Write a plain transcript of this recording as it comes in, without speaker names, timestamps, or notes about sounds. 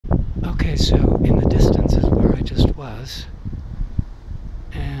Okay, so in the distance is where I just was,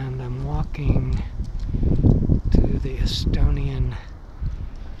 and I'm walking to the Estonian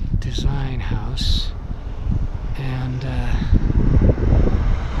design house, and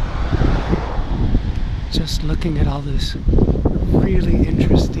just looking at all this really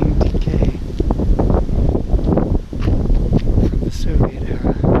interesting decay from the Soviet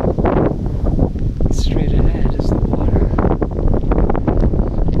era. Straight ahead is the water.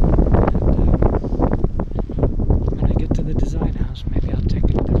 And when I get to the design house, maybe I'll take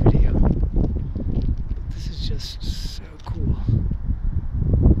another video. But this is just so cool.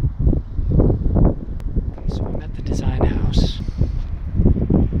 Okay, so I'm at the design house,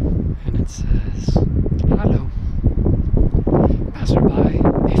 and it says, "Hello. Passerby,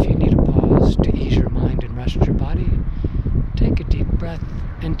 if you need a pause to ease your mind and rest your body, take a deep breath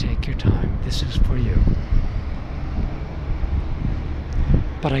and take your time. This is for you."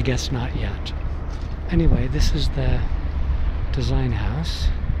 But I guess not yet. Anyway, this is the design house,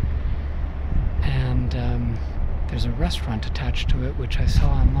 and there's a restaurant attached to it, which I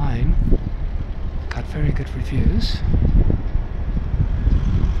saw online. Got very good reviews.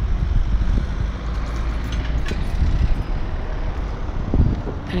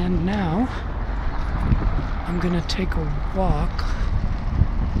 And now I'm gonna take a walk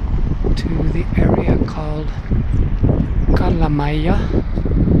to the area called Kalamaya,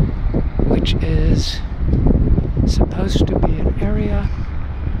 which is supposed to be an area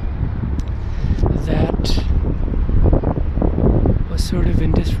that was sort of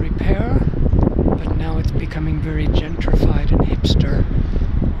in disrepair, but now it's becoming very gentrified and hipster.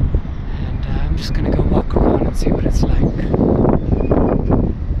 And I'm just gonna go